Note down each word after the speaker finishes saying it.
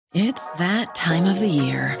It's that time of the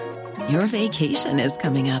year. Your vacation is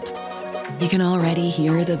coming up. You can already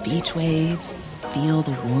hear the beach waves, feel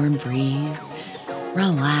the warm breeze,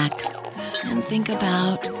 relax, and think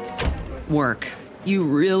about work. You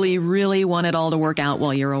really, really want it all to work out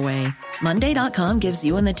while you're away. Monday.com gives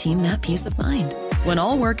you and the team that peace of mind. When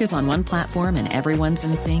all work is on one platform and everyone's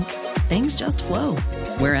in sync, things just flow.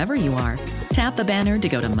 Wherever you are, tap the banner to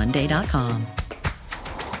go to Monday.com.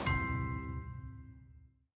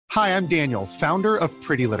 Hi, I'm Daniel, founder of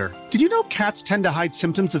Pretty Litter. Did you know cats tend to hide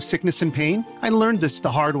symptoms of sickness and pain? I learned this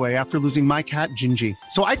the hard way after losing my cat, Gingy.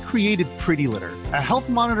 So I created Pretty Litter, a health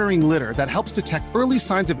monitoring litter that helps detect early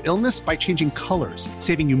signs of illness by changing colors,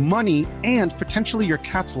 saving you money and potentially your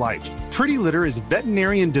cat's life. Pretty Litter is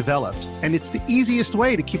veterinarian developed, and it's the easiest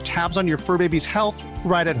way to keep tabs on your fur baby's health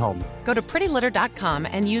right at home. Go to prettylitter.com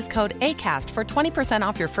and use code ACAST for 20%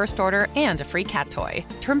 off your first order and a free cat toy.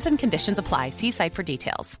 Terms and conditions apply. See site for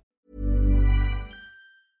details.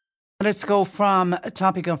 Let's go from a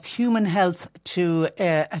topic of human health to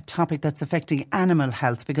a topic that's affecting animal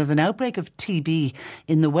health, because an outbreak of TB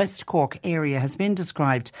in the West Cork area has been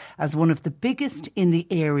described as one of the biggest in the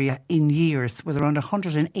area in years, with around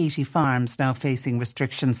 180 farms now facing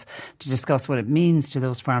restrictions. To discuss what it means to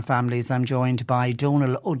those farm families, I'm joined by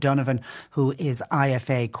Donal O'Donovan, who is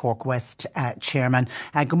IFA Cork West chairman.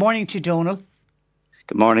 Good morning to you, Donal.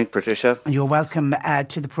 Good morning, Patricia. You're welcome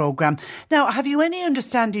to the programme. Now, have you any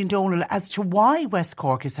understanding, Donal, as to why West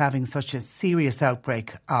Cork is having such a serious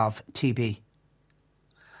outbreak of TB?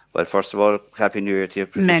 Well, first of all, Happy New Year to you,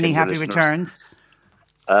 Patricia. Many happy returns.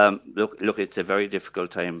 Look, it's a very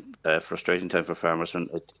difficult time, frustrating time for farmers when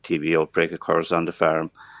a TB outbreak occurs on the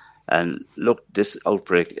farm. And look, this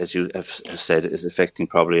outbreak, as you have said, is affecting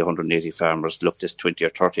probably 180 farmers. Look, there's 20 or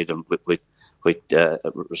 30 of them with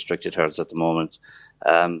restricted herds at the moment.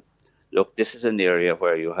 Look, this is an area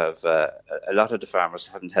where you have a lot of the farmers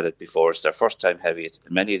haven't had it before. It's their first time having it,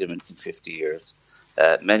 many of them in 50 years.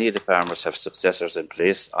 Many of the farmers have successors in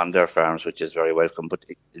place on their farms, which is very welcome. But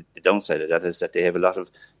the downside of that is that they have a lot of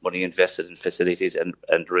money invested in facilities and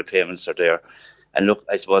repayments are there. And look,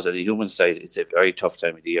 I suppose on the human side, it's a very tough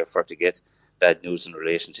time of the year to get bad news in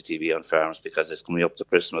relation to TB on farms, because it's coming up to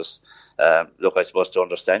Christmas. Look, I suppose to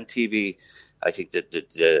understand TB, I think that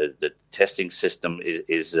the testing system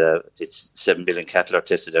is 7 billion cattle are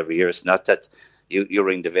tested every year. It's not that you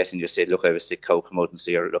ring the vet and you say, look, I have a sick cow, come out and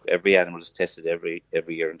see her. Look, every animal is tested every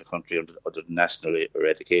year in the country under the National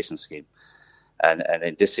Eradication Scheme. And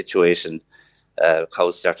in this situation,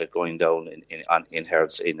 cows started going down in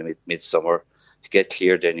herds in the midsummer. To get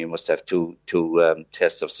cleared, then you must have two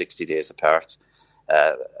tests of 60 days apart.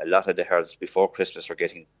 A lot of the herds before Christmas were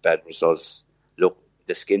getting bad results. Look,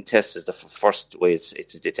 the skin test is the first way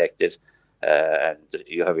it's detected, and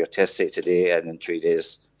you have your test, say, today, and in 3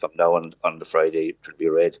 days from now on the Friday it will be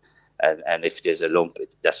read. And if there's a lump,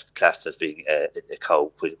 that's classed as being a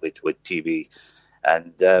cow with TB.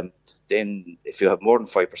 And then if you have more than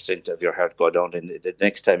 5% of your herd go down, then the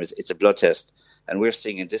next time it's a blood test. And we're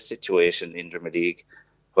seeing in this situation in Dromedary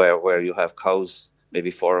where you have cows, maybe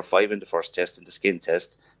 4 or 5 in the first test, in the skin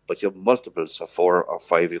test, but you have multiples of 4 or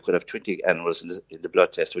 5. You could have 20 animals in the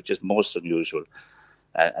blood test, which is most unusual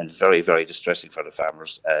and very, very distressing for the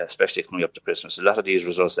farmers, especially coming up to Christmas. A lot of these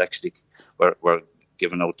results actually were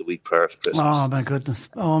given out the week prior to Christmas. Oh my goodness!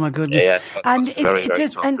 Yeah, and it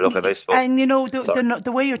is, and you know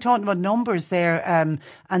the way you're talking about numbers there, and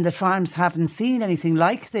the farms haven't seen anything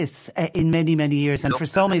like this in many years, and for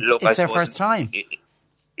some it's their first time.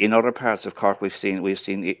 In other parts of Cork, we've seen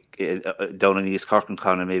down in East Cork and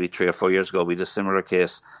County maybe 3 or 4 years ago, we had a similar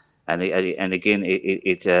case, and again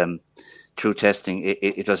it through testing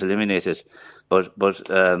it was eliminated, but.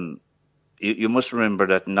 You must remember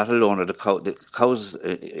that not alone are the cows,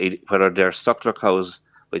 whether they're suckler cows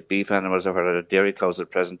with beef animals or whether they're dairy cows at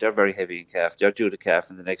present, they're very heavy in calf. They're due to calf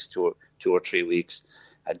in the next 2 or 3 weeks.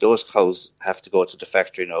 And those cows have to go to the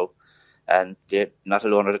factory now. And not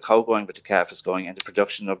alone are the cow going, but the calf is going, and the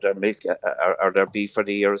production of their milk or their beef for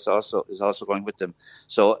the year is also going with them.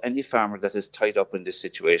 So any farmer that is tied up in this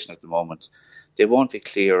situation at the moment, they won't be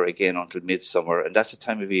clear again until midsummer. And that's the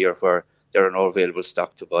time of year where there are no available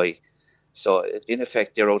stock to buy. So in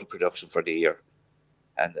effect, they're out of production for the year.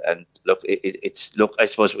 And look, I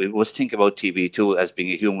suppose we must think about TB too as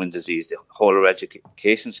being a human disease. The whole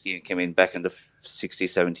eradication scheme came in back in the 60,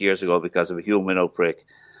 70 years ago because of a human outbreak.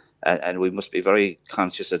 And we must be very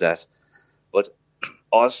conscious of that. But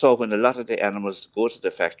also, when a lot of the animals go to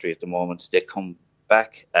the factory at the moment, they come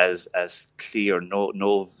back as clear,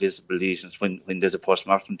 no visible lesions when there's a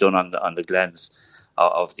post-mortem done on the glands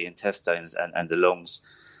of the intestines and the lungs.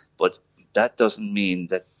 But that doesn't mean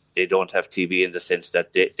that they don't have TB in the sense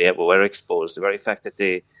that they were exposed. The very fact that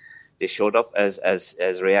they showed up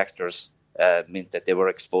as reactors meant that they were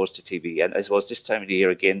exposed to TB. And I suppose this time of the year,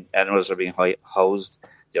 again, animals are being housed,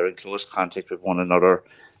 they're in close contact with one another,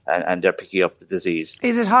 and they're picking up the disease.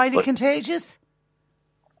 Is it highly contagious?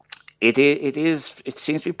 It is. It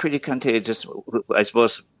seems to be pretty contagious. I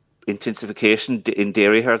suppose intensification in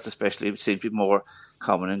dairy herds especially seems to be more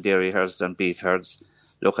common in dairy herds than beef herds.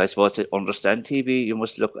 Look, I suppose to understand TB, you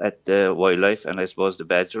must look at the wildlife, and I suppose the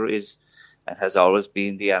badger is and has always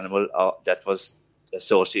been the animal that was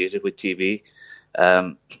associated with TB.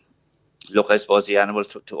 Look, I suppose the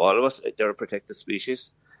animals, to all of us, they're a protected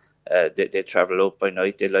species. They travel out by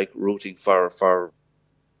night. They like rooting for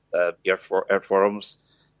earthworms.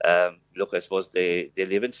 Look, I suppose they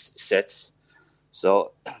live in sets.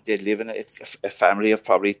 So they live in a family of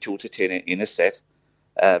probably 2 to 10 in a set.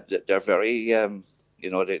 They're very,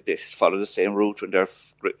 they follow the same route when they're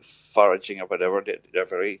foraging or whatever. They're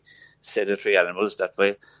very sedentary animals that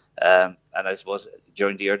way. And I suppose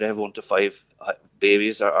during the year they have 1 to 5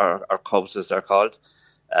 babies or cubs, as they're called.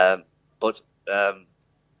 But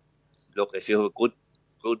look, if you have a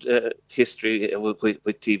good history with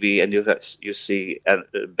TB and you see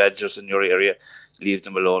badgers in your area, leave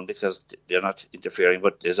them alone because they're not interfering.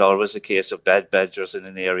 But there's always a case of bad badgers in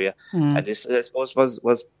an area, and this, I suppose,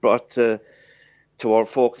 was brought to our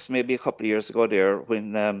focus maybe a couple of years ago there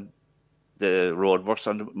when the roadworks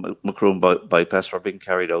on the Macroom bypass were being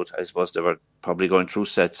carried out. I suppose they were probably going through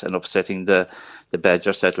sets and upsetting the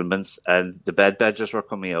badger settlements, and the bad badgers were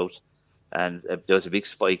coming out. And there was a big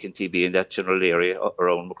spike in TB in that general area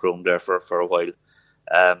around Macroom there for a while.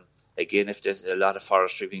 Again, if there's a lot of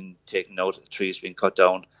forestry being taken out, trees being cut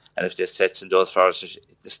down, and if there's sets in those forests,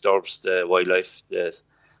 it disturbs the wildlife,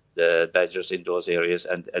 the badgers in those areas,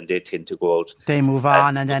 and they tend to go out. They move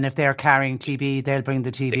on, and then if they're carrying TB, they'll bring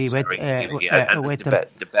the TB with them.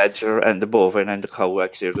 The badger and the bovine and the cow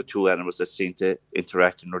actually are the 2 animals that seem to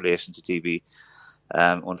interact in relation to TB,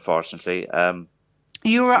 unfortunately.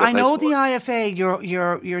 I know the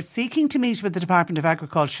IFA. You're seeking to meet with the Department of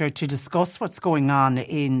Agriculture to discuss what's going on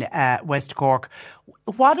in West Cork.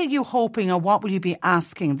 What are you hoping, or what will you be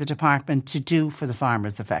asking the department to do for the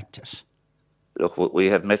farmers affected? Look, we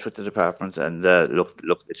have met with the department, and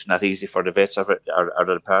look, it's not easy for the vets or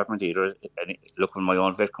the department either. And look, when my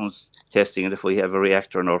own vet comes testing, and if we have a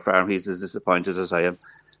reactor on our farm, he's as disappointed as I am.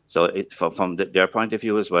 So from their point of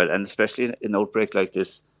view as well, and especially in an outbreak like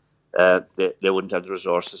this, they wouldn't have the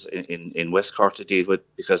resources in West Cork to deal with,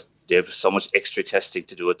 because they have so much extra testing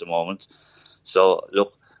to do at the moment. So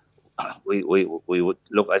look, we would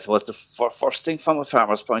look. I suppose the first thing from a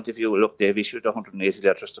farmer's point of view, look, they've issued 180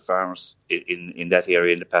 letters to farmers in that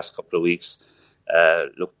area in the past couple of weeks.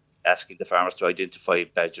 Look, asking the farmers to identify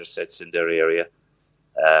badger sets in their area,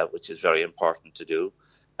 which is very important to do.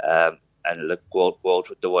 And look, go out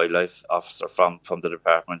with the wildlife officer from the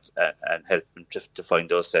department and help them to find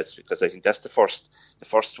those sets, because I think that's the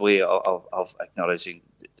first way of acknowledging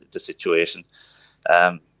the situation.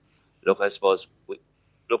 Look, I suppose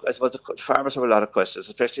the farmers have a lot of questions,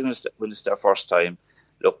 especially when it's their first time.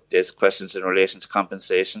 Look, there's questions in relation to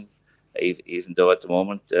compensation, even though at the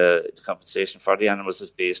moment the compensation for the animals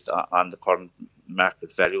is based on the current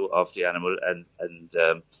market value of the animal and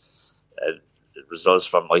results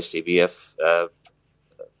from ICBF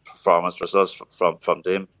performance results from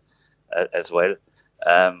them as well.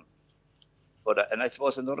 But I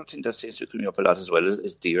suppose another thing that seems to be coming up a lot as well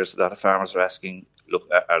is deers. A lot of farmers are asking, look,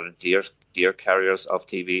 are deer carriers of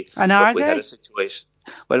TB? And are they?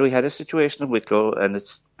 We had a situation in Wicklow, and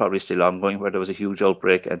it's probably still ongoing, where there was a huge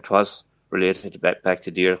outbreak, and it was related back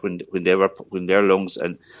to deer when their lungs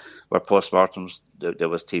and were postmortems, there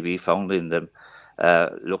was TB found in them.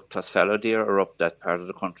 Look, it was fallow deer are up that part of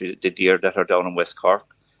the country, the deer that are down in West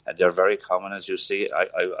Cork, and they're very common, as you see.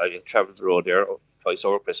 I travelled the road there twice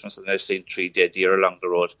over Christmas, and I've seen 3 dead deer along the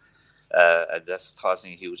road, and that's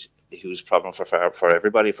causing a huge problem for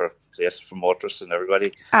everybody, for motorists and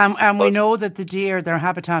everybody. And we know that the deer, their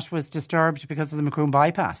habitat was disturbed because of the Macroom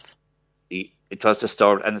bypass. It was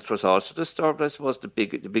disturbed, and it was also disturbed, I suppose, the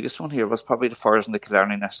biggest one here was probably the fires in the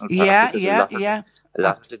Killarney National Park. A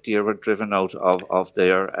lot of the deer were driven out of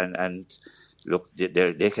there, and look,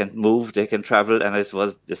 they can move, they can travel, and I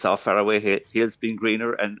suppose they saw far away hills being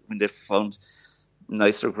greener, and when they found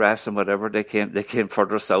nicer grass and whatever, they came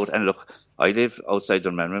further south. And look, I live outside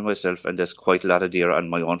Dunmanway myself, and there's quite a lot of deer on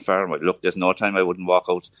my own farm. Look, there's no time I wouldn't walk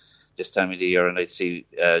out this time of the year, and I'd see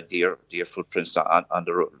deer footprints on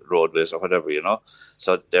the roadways or whatever,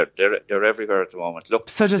 So they're everywhere at the moment. Look.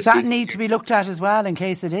 So does that need to be looked at as well in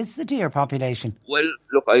case it is the deer population? Well,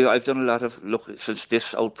 look, I've done a lot of since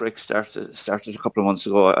this outbreak started a couple of months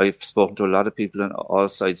ago. I've spoken to a lot of people on all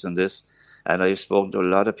sides on this, and I've spoken to a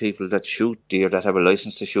lot of people that shoot deer, that have a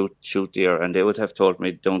license to shoot deer, and they would have told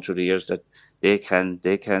me down through the years that they can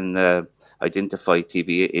identify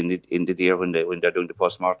TB in the deer when they're doing the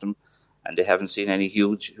postmortem, and they haven't seen any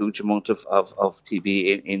huge amount of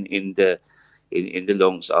TB in the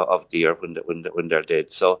lungs of deer when they're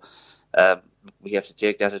dead. So we have to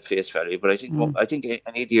take that at face value. But I think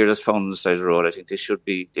any deer that's found on the side of the road, I think they should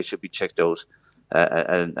be checked out.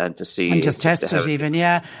 And to see and just test it even,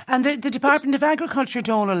 yeah. And the Department of Agriculture,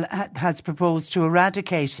 Donal, has proposed to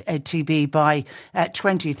eradicate TB by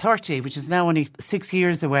 2030, which is now only 6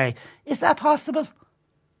 years away. Is that possible?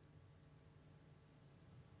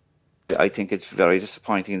 I think it's very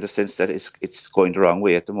disappointing in the sense that it's going the wrong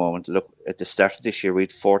way at the moment. Look, at the start of this year, we had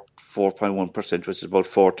 4.1%, which is about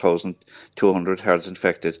 4,200 herds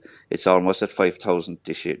infected. It's almost at 5,000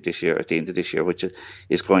 this year, at the end of this year, which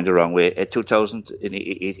is going the wrong way. At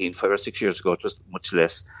 2018, 5 or 6 years ago, it was much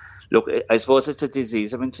less. Look, I suppose it's a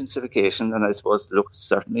disease of intensification, and I suppose, look,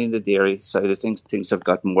 certainly in the dairy side of things have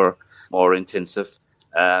gotten more intensive.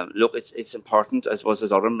 Look, it's important, I suppose,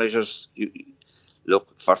 there's other measures.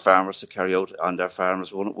 Look, for farmers to carry out on their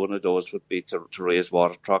farms, one of those would be to raise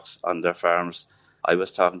water trucks on their farms. I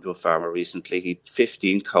was talking to a farmer recently. He had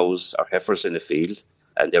 15 cows or heifers in the field,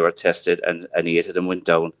 and they were tested, and 8 of them went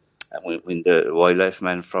down. And when the wildlife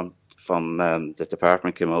man from the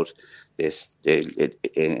department came out, they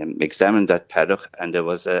examined that paddock, and there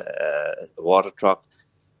was a water truck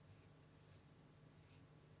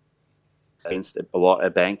against a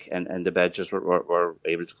bank, and the badgers were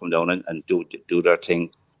able to come down and do their thing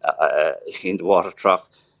in the water truck,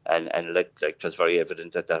 and it was very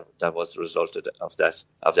evident that was the result of that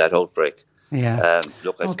outbreak. Yeah.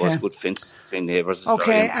 Look, I suppose good fence between neighbours is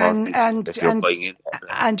very important.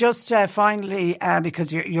 And just finally,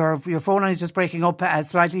 because your phone line is just breaking up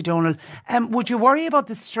slightly, Donal, would you worry about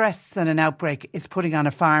the stress that an outbreak is putting on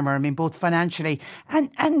a farmer? I mean, both financially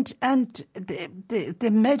and the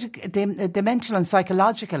mental and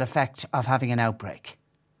psychological effect of having an outbreak.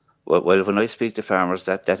 Well, when I speak to farmers,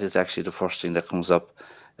 that is actually the first thing that comes up.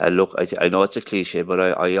 Look, I know it's a cliche, but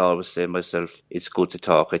I always say myself, it's good to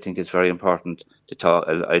talk. I think it's very important to talk.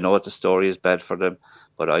 I know the story is bad for them,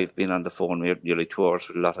 but I've been on the phone nearly 2 hours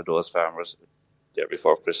with a lot of those farmers there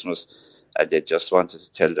before Christmas, and they just wanted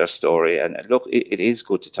to tell their story. And look, it is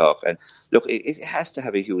good to talk. And look, it has to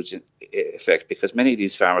have a huge effect, because many of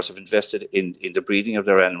these farmers have invested in the breeding of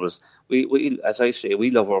their animals. We as I say, we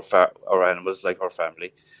love our animals like our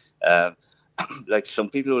family. Like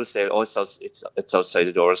some people will say, oh, it's outside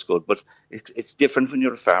the door, it's good. But it's different when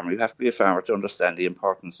you're a farmer. You have to be a farmer to understand the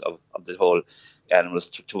importance of the whole animals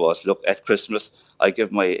to us. Look, at Christmas, I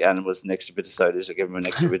give my animals an extra bit of silage. I give them an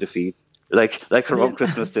extra bit of feed. Like around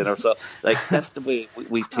Christmas dinner. So, that's the way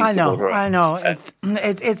we think about our animals. I know.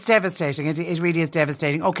 It's devastating. It really is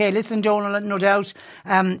devastating. Okay, listen, Donal, no doubt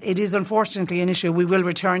it is unfortunately an issue we will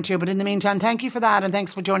return to. But in the meantime, thank you for that, and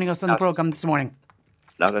thanks for joining us on the programme this morning.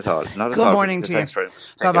 Not at all. Good morning to you. Thanks very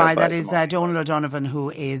much. Bye-bye. That is Donal O'Donovan,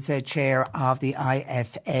 who is chair of the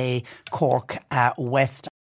IFA Cork West.